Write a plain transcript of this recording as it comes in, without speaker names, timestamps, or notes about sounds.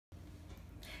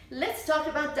Let's talk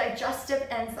about digestive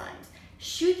enzymes.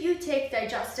 Should you take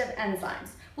digestive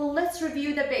enzymes? Well, let's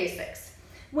review the basics.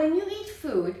 When you eat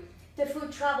food, the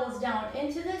food travels down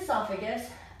into the esophagus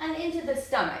and into the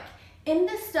stomach. In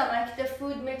the stomach, the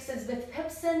food mixes with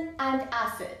pepsin and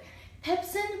acid.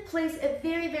 Pepsin plays a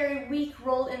very weak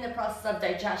role in the process of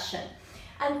digestion.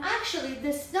 And actually,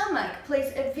 the stomach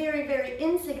plays a very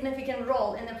insignificant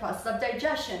role in the process of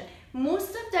digestion. Most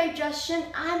of digestion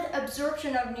and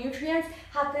absorption of nutrients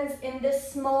happens in the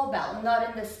small bowel, not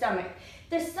in the stomach.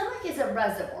 The stomach is a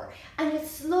reservoir, and it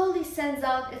slowly sends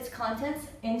out its contents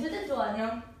into the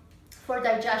duodenum for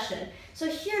digestion. So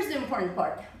here's the important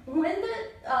part. When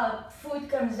the food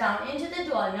comes down into the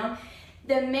duodenum,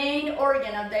 the main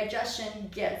organ of digestion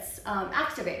gets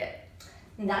activated.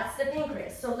 And that's the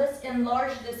pancreas. So let's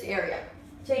enlarge this area.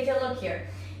 Take a look here.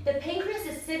 The pancreas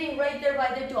is sitting right there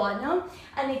by the duodenum,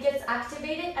 and it gets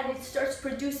activated and it starts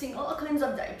producing all kinds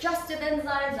of digestive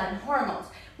enzymes and hormones.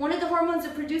 One of the hormones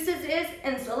it produces is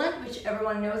insulin, which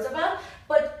everyone knows about,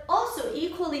 but also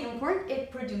equally important, it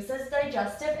produces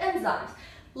digestive enzymes.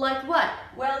 Like what?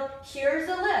 Well, here's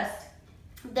a list.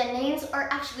 The names are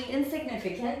actually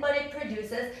insignificant, but it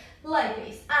produces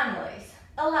lipase, amylase,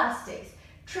 elastase,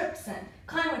 trypsin,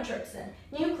 chymotrypsin,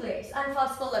 nuclease, and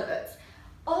phospholipids.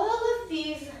 All of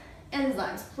these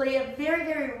enzymes play a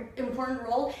very important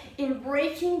role in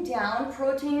breaking down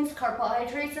proteins,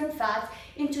 carbohydrates, and fats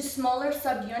into smaller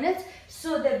subunits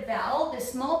so the bowel, the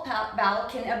small bowel,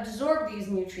 can absorb these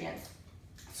nutrients.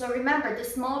 So remember, the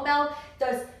small bowel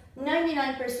does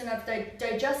 99% of the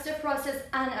digestive process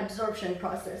and absorption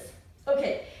process.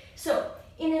 Okay, so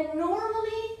in a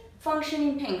normally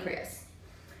functioning pancreas,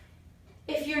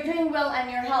 if you're doing well and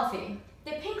you're healthy,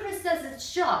 the pancreas does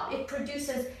its job. It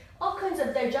produces all kinds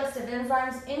of digestive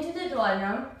enzymes into the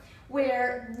duodenum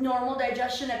where normal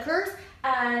digestion occurs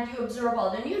and you absorb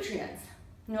all the nutrients.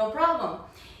 No problem.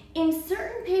 In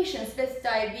certain patients with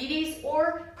diabetes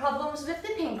or problems with the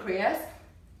pancreas,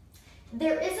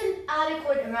 there isn't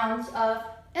adequate amounts of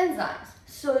enzymes.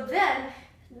 So then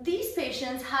these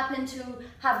patients happen to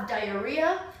have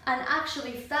diarrhea, and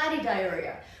actually fatty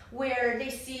diarrhea, where they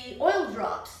see oil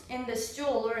drops in the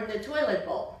stool or in the toilet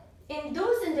bowl. In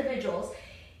those individuals,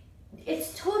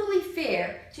 it's totally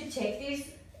fair to take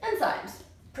these enzymes,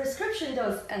 prescription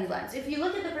dose enzymes. If you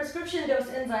look at the prescription dose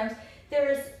enzymes,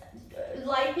 there is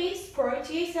lipase,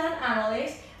 protease, and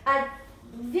amylase at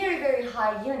very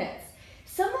high units.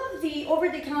 Some of the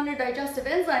over-the-counter digestive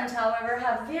enzymes, however,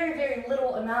 have very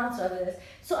little amounts of this.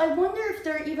 So I wonder if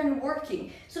they're even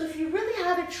working. So if you really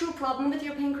have a true problem with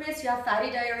your pancreas, you have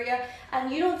fatty diarrhea,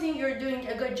 and you don't think you're doing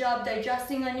a good job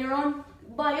digesting on your own,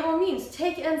 by all means,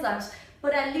 take enzymes,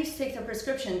 but at least take the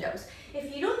prescription dose.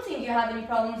 If you don't think you have any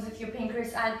problems with your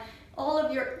pancreas and all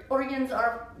of your organs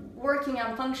are working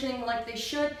and functioning like they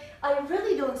should, I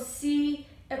really don't see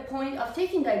a point of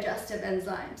taking digestive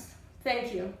enzymes.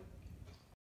 Thank you.